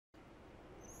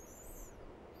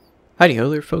Howdy ho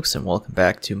there folks, and welcome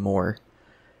back to more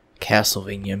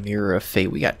Castlevania Mirror of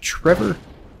Fate. We got Trevor,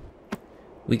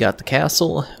 we got the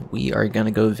castle, we are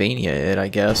gonna go Vania it, I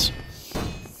guess.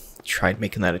 Tried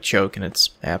making that a joke and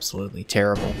it's absolutely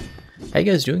terrible. How you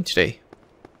guys doing today?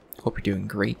 Hope you're doing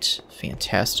great,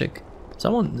 fantastic.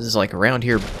 Someone is like around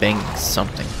here banging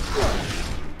something.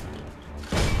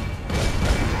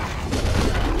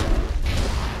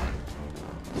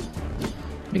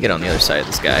 Let me get on the other side of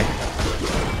this guy.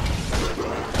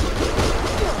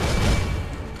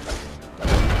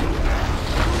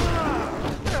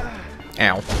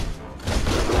 Ow.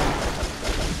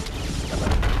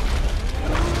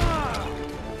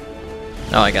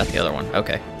 Oh, I got the other one.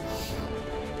 Okay.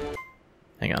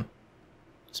 Hang on.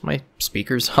 Is my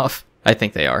speakers off? I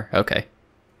think they are. Okay.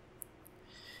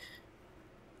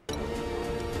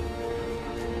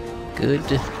 Good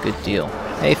deal.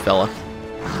 Hey, fella.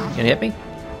 You gonna hit me?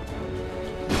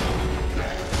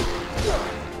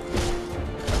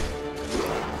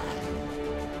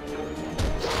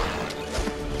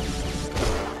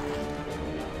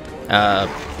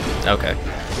 Okay.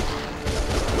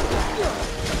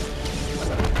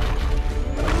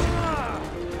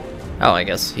 Oh, I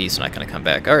guess he's not gonna come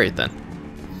back. Alright then.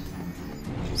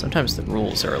 Sometimes the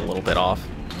rules are a little bit off.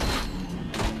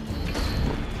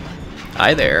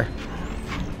 Hi there.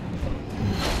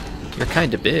 You're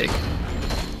kinda big.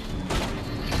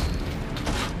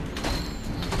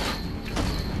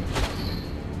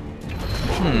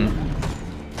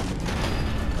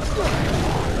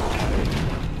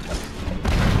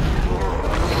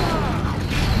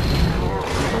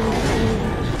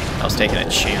 I was taking a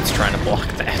chance trying to block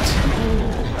that.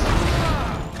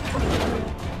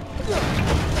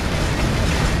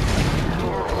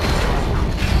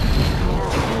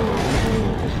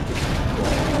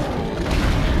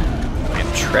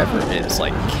 And Trevor is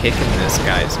like kicking this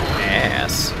guy's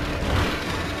ass.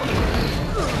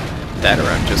 That or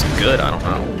I'm just good, I don't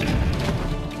know.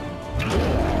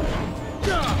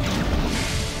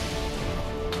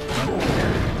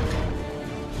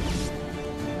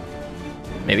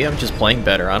 Maybe I'm just playing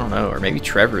better, I don't know, or maybe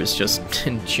Trevor is just,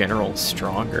 in general,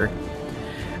 stronger.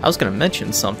 I was gonna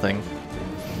mention something,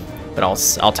 but I'll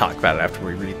talk about it after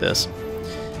we read this.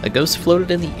 A ghost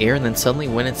floated in the air and then suddenly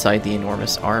went inside the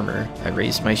enormous armor. I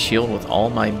raised my shield with all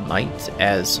my might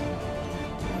as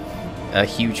a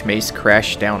huge mace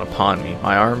crashed down upon me.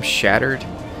 My arm shattered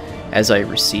as I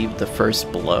received the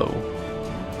first blow.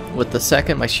 With the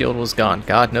second, my shield was gone.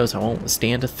 God knows I won't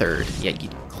withstand a third. Yet you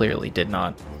clearly did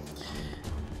not.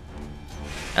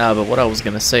 But what I was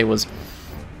gonna say was,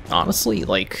 honestly,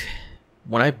 like,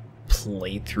 when I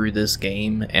played through this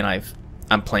game, and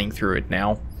I'm playing through it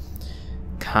now,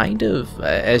 kind of,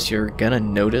 as you're gonna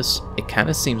notice, it kind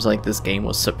of seems like this game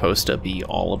was supposed to be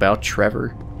all about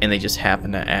Trevor, and they just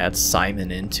happened to add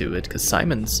Simon into it, because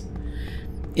Simon's,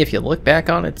 if you look back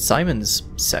on it, Simon's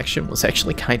section was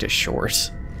actually kind of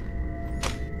short.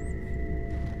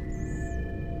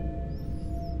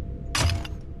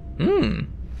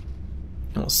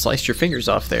 Almost sliced your fingers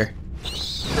off there.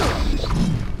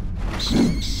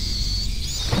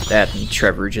 That and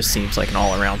Trevor just seems like an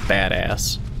all-around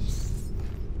badass.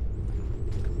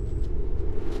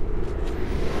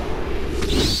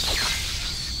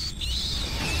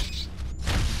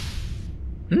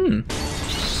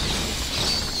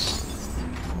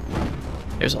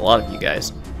 There's a lot of you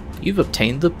guys. You've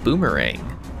obtained the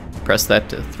boomerang. Press that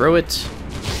to throw it.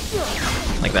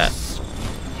 Like that.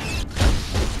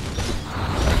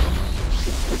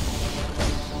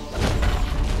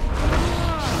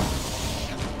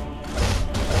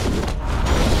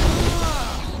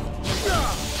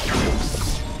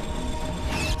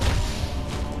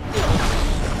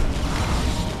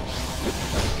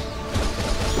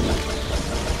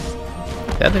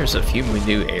 Then there's a few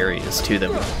new areas too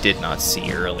that we did not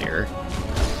see earlier.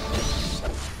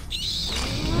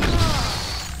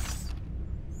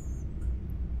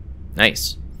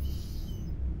 Nice.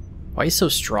 Why are you so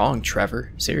strong,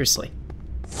 Trevor? Seriously.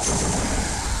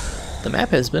 The map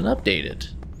has been updated.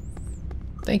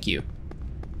 Thank you.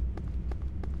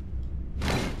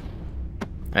 I'm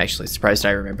actually surprised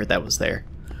I remembered that was there.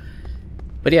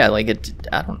 But yeah, like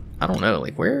I don't know,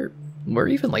 like we're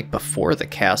even like before the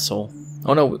castle.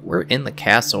 Oh no, we're in the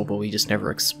castle, but we just never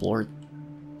explored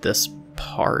this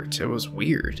part. It was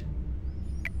weird.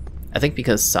 I think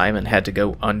because Simon had to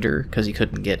go under because he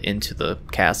couldn't get into the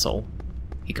castle,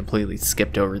 he completely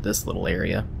skipped over this little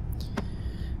area.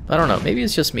 I don't know, maybe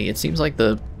it's just me. It seems like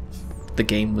the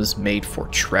game was made for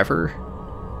Trevor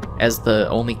as the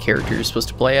only character you're supposed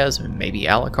to play as, and maybe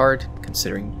Alucard,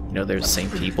 considering, you know, they're the same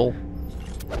people.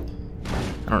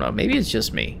 I don't know, maybe it's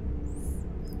just me.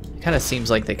 Kind of seems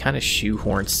like they kind of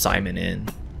shoehorned Simon in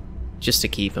just to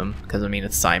keep him, because I mean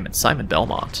it's Simon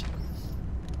Belmont.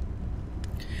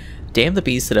 Damn the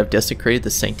beasts that have desecrated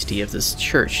the sanctity of this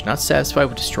church. Not satisfied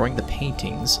with destroying the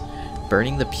paintings,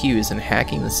 burning the pews, and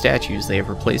hacking the statues, they have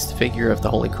replaced the figure of the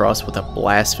Holy Cross with a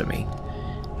blasphemy.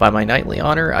 By my knightly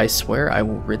honor, I swear I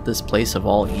will rid this place of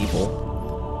all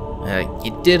evil.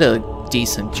 You did a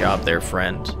decent job there,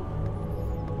 friend.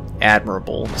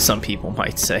 Admirable, some people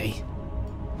might say.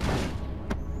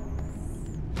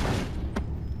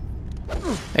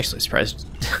 Actually surprised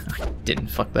I didn't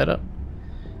fuck that up.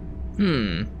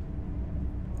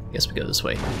 Guess we go this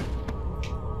way.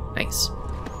 Nice.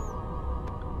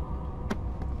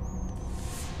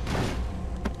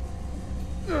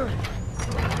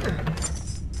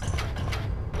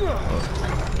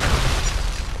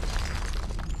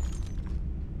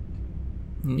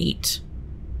 Neat.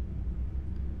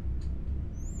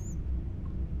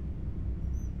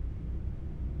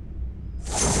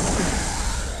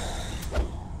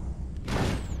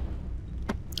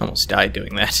 Almost died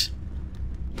doing that.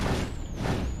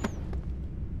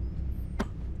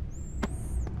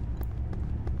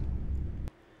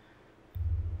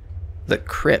 The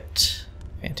crypt.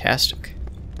 Fantastic.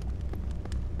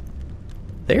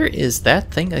 There is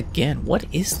that thing again. What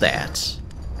is that?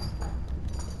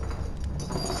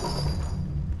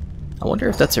 I wonder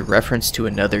if that's a reference to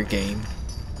another game,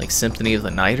 like Symphony of the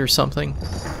Night or something.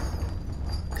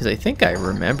 Because I think I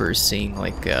remember seeing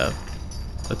like a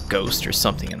ghost or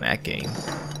something in that game.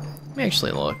 Let me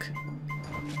actually look.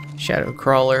 Shadow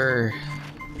Crawler.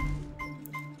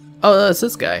 Oh, that's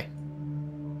this guy.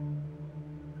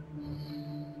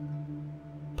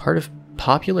 Part of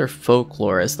popular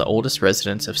folklore as the oldest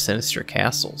residents of sinister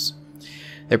castles.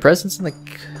 Their presence in the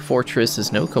fortress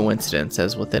is no coincidence,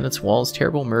 as within its walls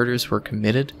terrible murders were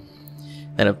committed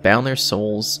that have bound the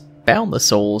souls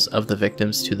of the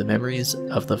victims to the memories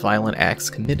of the violent acts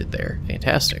committed there.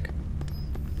 Fantastic.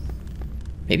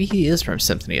 Maybe he is from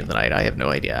Symphony of the Night, I have no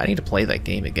idea. I need to play that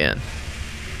game again.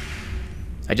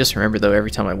 I just remember though,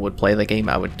 every time I would play the game,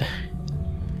 it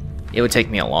would take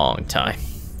me a long time.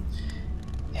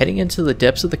 Heading into the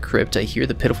depths of the crypt, I hear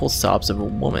the pitiful sobs of a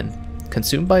woman.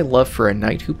 Consumed by love for a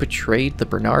knight who betrayed the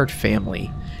Bernard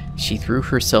family, she threw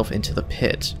herself into the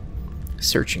pit,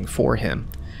 searching for him.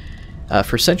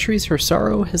 For centuries, her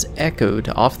sorrow has echoed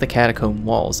off the catacomb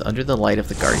walls under the light of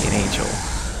the guardian angel.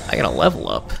 I gotta level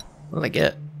up. What did I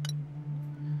get?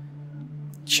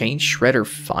 Chain Shredder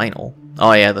Final.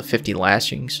 Oh yeah, the 50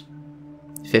 lashings.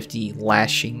 50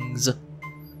 lashings.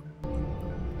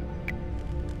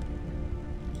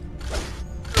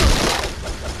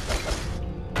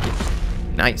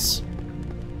 Nice.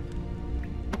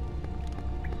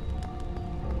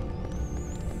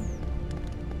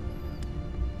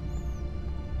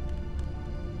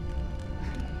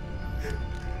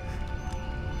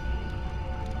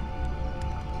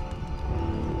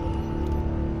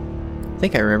 I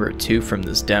think I remember it too from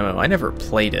this demo. I never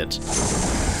played it,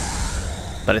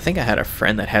 but I think I had a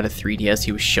friend that had a 3DS.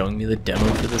 He was showing me the demo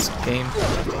for this game,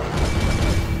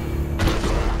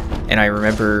 and I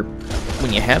remember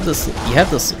when you have this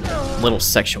little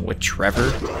section with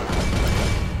Trevor,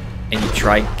 and you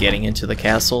try getting into the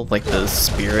castle, like the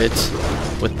spirit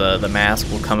with the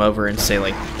mask will come over and say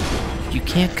like, "You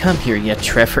can't come here yet,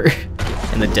 Trevor,"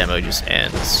 and the demo just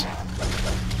ends.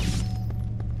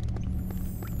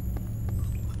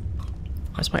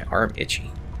 Why's my arm itchy?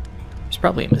 There's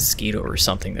probably a mosquito or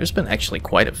something. There's been actually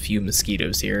quite a few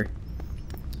mosquitoes here.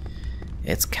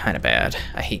 It's kind of bad.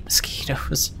 I hate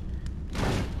mosquitoes.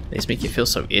 They just make you feel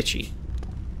so itchy.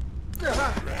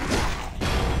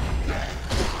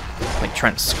 Like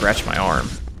trying to scratch my arm.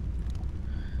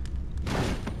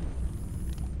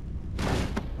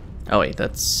 Oh wait,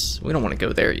 we don't want to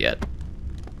go there yet.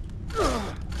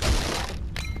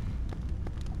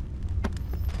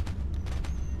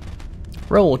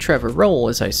 Roll, Trevor, roll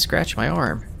as I scratch my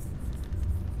arm.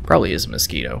 Probably is a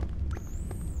mosquito.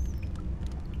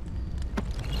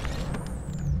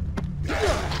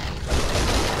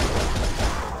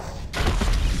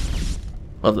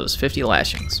 Love those 50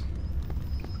 lashings.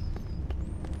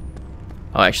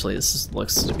 Oh, actually,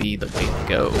 looks to be the way to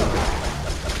go.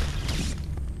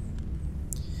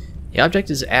 The object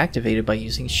is activated by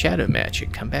using shadow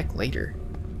magic. Come back later.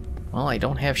 Well, I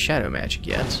don't have shadow magic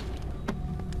yet.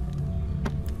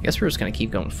 I guess we're just gonna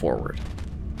keep going forward.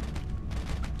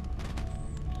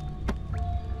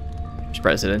 I'm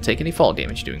surprised I didn't take any fall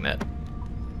damage doing that.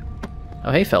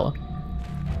 Oh, hey, fella.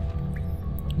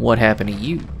 What happened to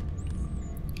you?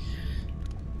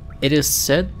 It is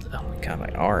said... Oh my god, my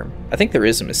arm. I think there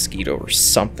is a mosquito or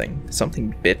something.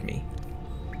 Something bit me.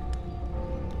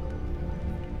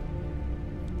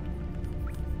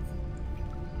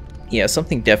 Yeah,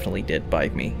 something definitely did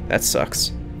bite me. That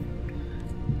sucks.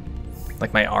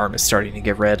 Like my arm is starting to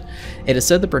get red. It is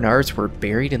said the Bernards were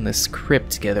buried in this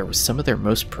crypt together with some of their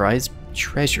most prized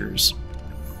treasures.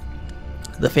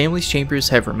 The family's chambers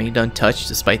have remained untouched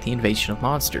despite the invasion of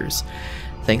monsters,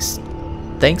 thanks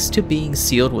to being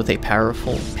sealed with a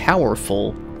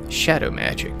powerful shadow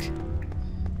magic.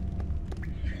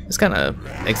 This kind of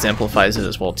exemplifies it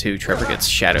as well too. Trevor gets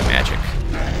shadow magic.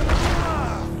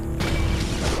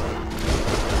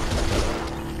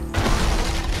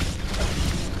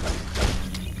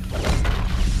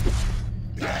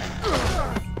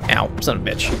 Ow, son of a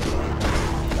bitch.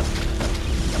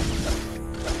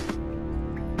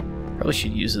 Probably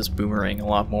should use this boomerang a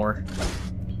lot more.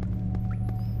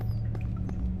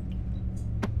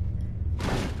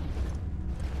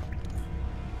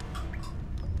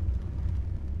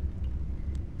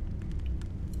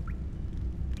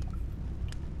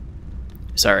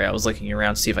 Sorry, I was looking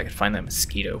around to see if I could find that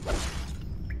mosquito.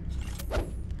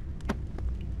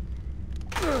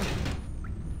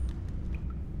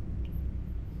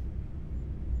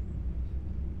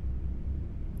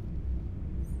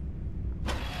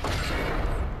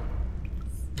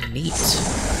 Neat.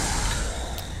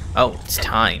 Oh, it's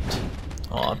timed.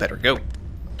 Oh, I better go.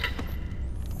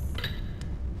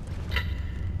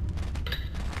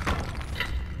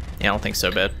 Yeah, I don't think so,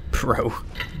 bad. Bro.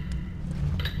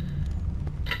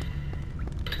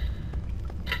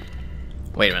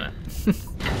 Wait a minute.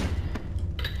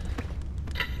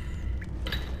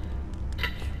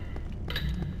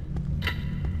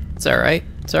 It's alright.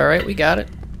 It's alright, we got it.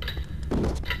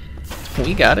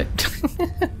 We got it.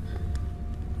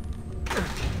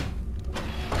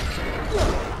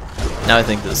 Now I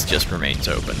think this just remains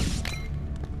open.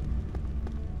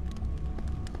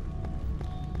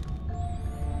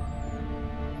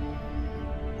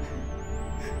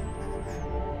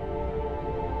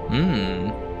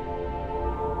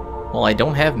 Well, I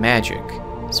don't have magic,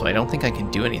 so I don't think I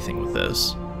can do anything with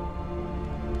this.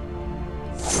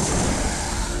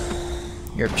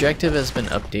 Your objective has been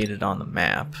updated on the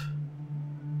map.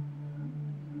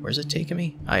 Where's it taking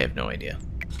me? I have no idea.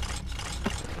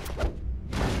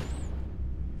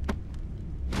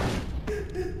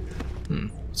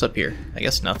 What's up here? I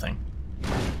guess nothing.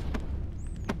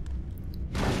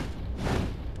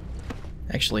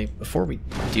 Actually, before we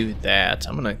do that,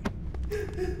 I'm gonna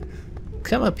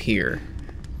come up here.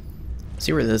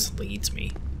 See where this leads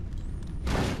me.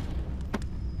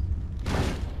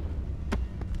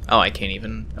 Oh, I can't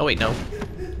even... Oh wait, no.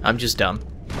 I'm just dumb.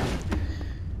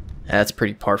 That's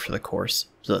pretty par for the course.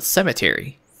 So the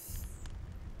cemetery.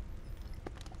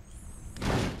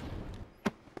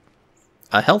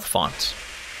 A health font.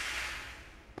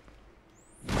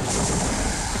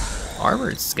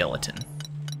 Armored skeleton.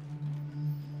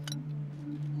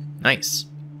 Nice.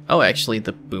 Oh, actually,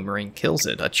 the boomerang kills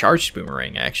it. A charged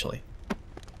boomerang, actually.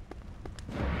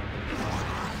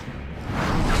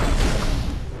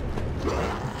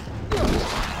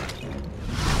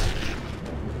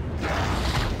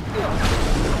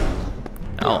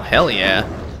 Oh, hell yeah.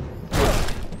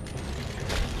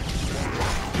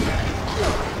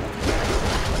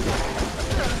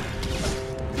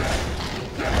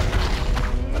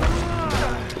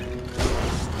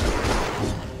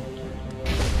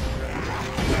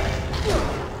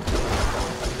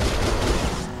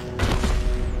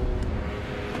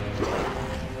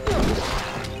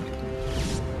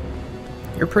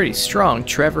 You're pretty strong,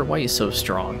 Trevor. Why are you so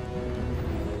strong?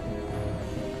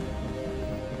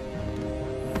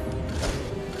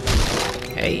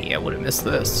 Hey, I would have missed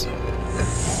this.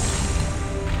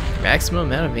 Maximum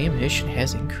amount of ammunition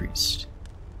has increased.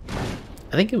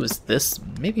 I think it was this.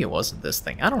 Maybe it wasn't this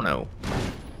thing. I don't know.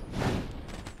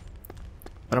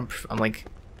 But I'm like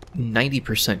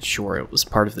 90% sure it was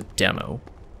part of the demo.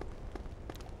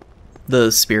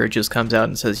 The spirit just comes out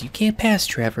and says, "You can't pass,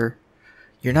 Trevor.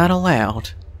 You're not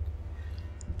allowed."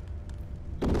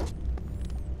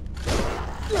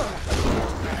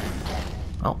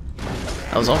 Oh,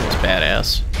 that was almost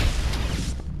badass.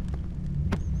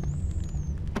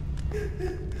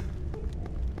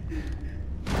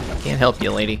 Can't help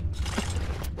you, lady.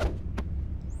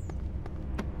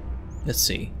 Let's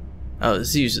see. Oh,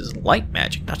 this uses light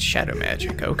magic, not shadow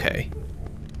magic. Okay.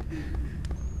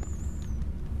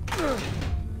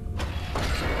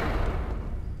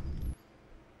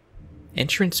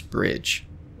 Entrance bridge.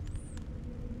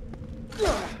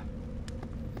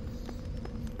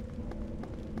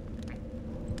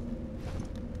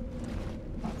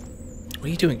 What are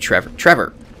you doing, Trevor?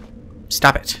 Trevor!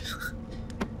 Stop it.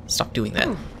 Stop doing that.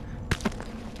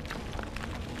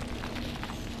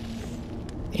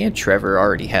 And Trevor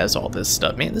already has all this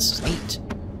stuff. Man, this is neat.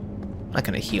 I'm not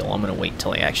gonna heal, I'm gonna wait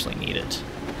till I actually need it.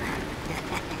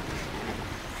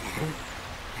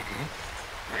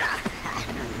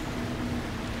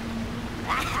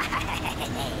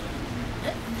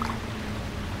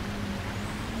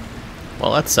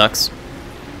 Well, that sucks.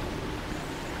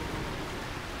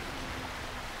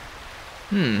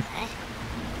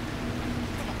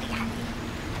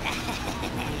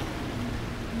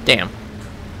 Damn.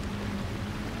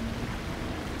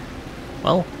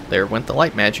 Well, there went the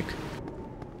light magic.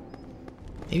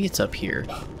 Maybe it's up here.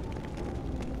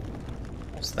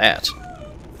 What's that?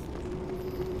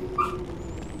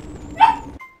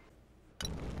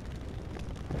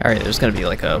 Alright, there's gonna be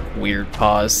like a weird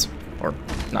pause. Or,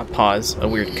 not pause, a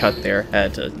weird cut there. I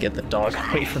had to get the dog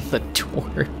away from the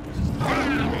door.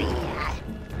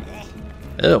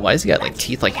 Ugh, why has he got like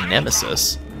teeth like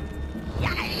Nemesis?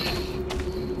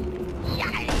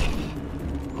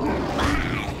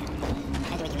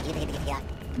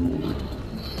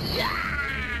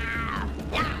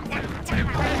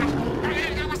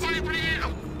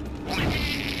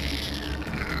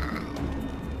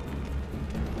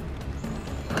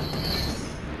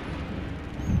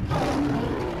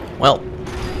 Well,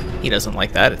 he doesn't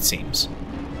like that, it seems.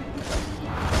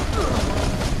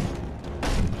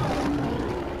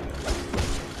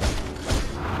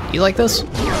 You like this?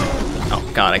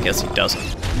 Oh god, I guess he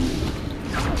doesn't.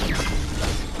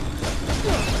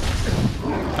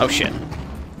 Oh shit.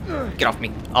 Get off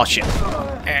me. Oh shit.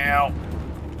 Ow.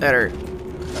 That hurt.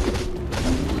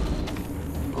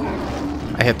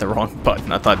 I hit the wrong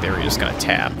button. I thought they were just gonna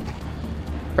tap.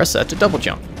 Press that to double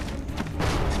jump.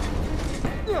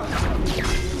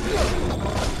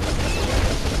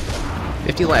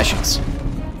 $50 lashings.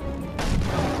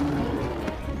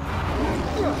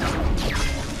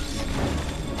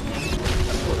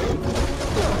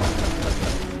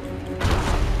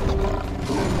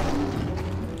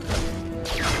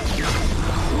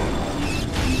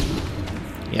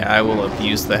 Yeah, I will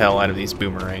abuse the hell out of these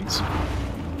boomerangs.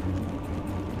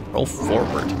 Roll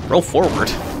forward. Roll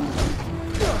forward.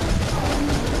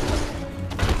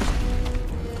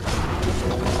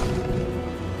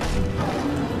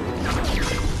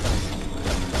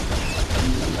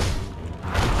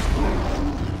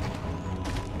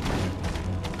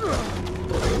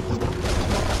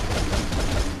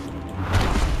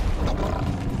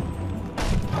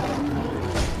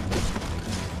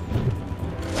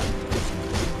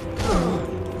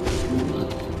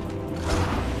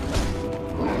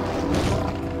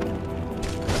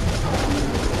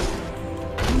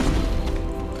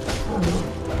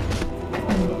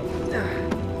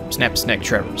 Snap his neck,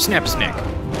 Trevor. Snap his neck.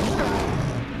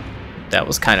 That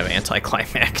was kind of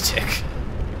anticlimactic.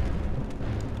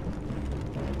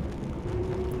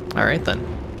 Alright then.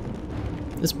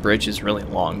 This bridge is really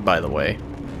long, by the way.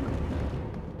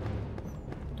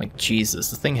 Like,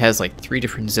 Jesus, the thing has like 3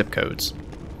 different zip codes.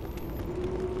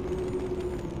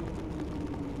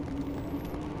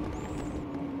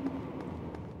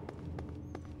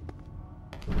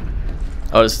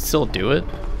 Oh, does it still do it?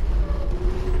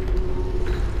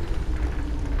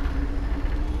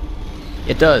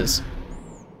 It does.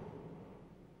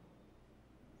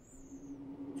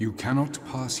 You cannot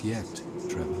pass yet,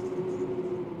 Trevor.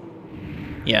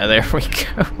 Yeah, there we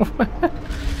go.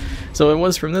 So it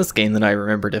was from this game that I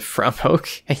remembered it from.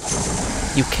 Okay.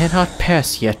 You cannot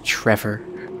pass yet, Trevor.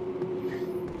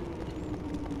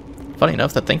 Funny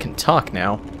enough, that thing can talk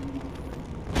now.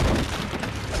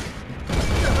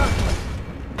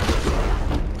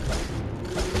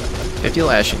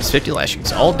 $50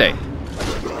 lashings all day.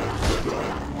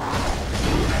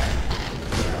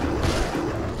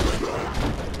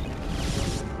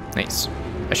 Nice.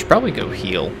 I should probably go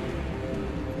heal.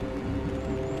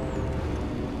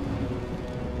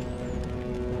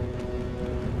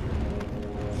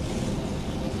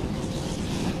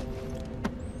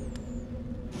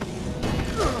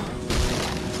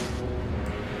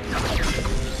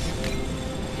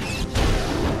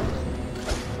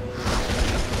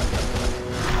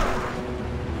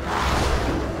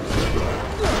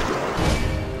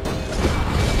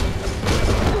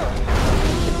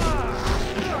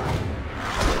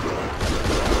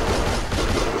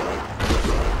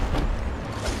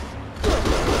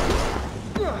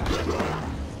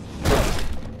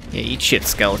 Yeah, eat shit,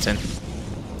 skeleton.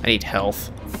 I need health.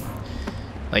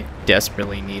 Like,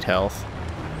 desperately need health.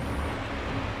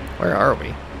 Where are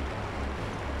we?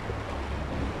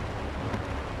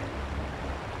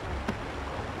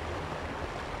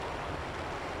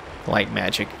 Light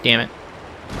magic, damn it.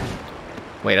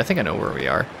 Wait, I think I know where we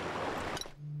are.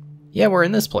 Yeah, we're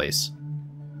in this place.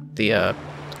 The,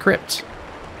 crypt.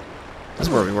 This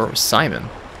is where we were with Simon.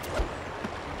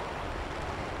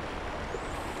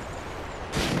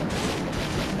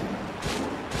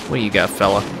 What do you got,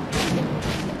 fella?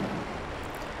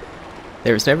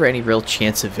 There was never any real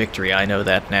chance of victory, I know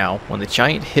that now. When the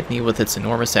giant hit me with its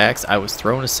enormous axe, I was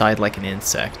thrown aside like an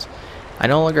insect. I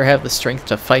no longer have the strength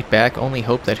to fight back, only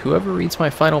hope that whoever reads my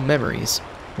final memories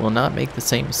will not make the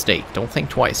same mistake. Don't think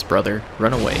twice, brother.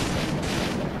 Run away.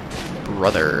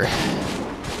 Brother.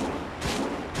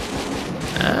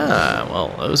 Ah,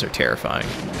 well, those are terrifying.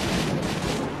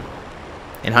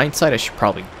 In hindsight, I should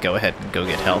probably go ahead and go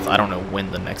get health. I don't know when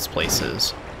the next place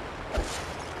is.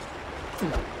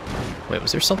 Wait,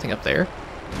 was there something up there?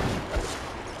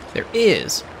 There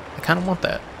is! I kind of want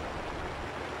that.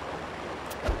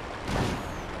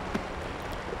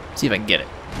 See if I can get it.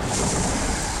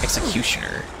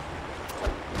 Executioner.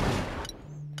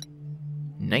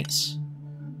 Nice.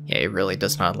 Yeah, it really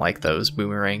does not like those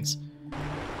boomerangs.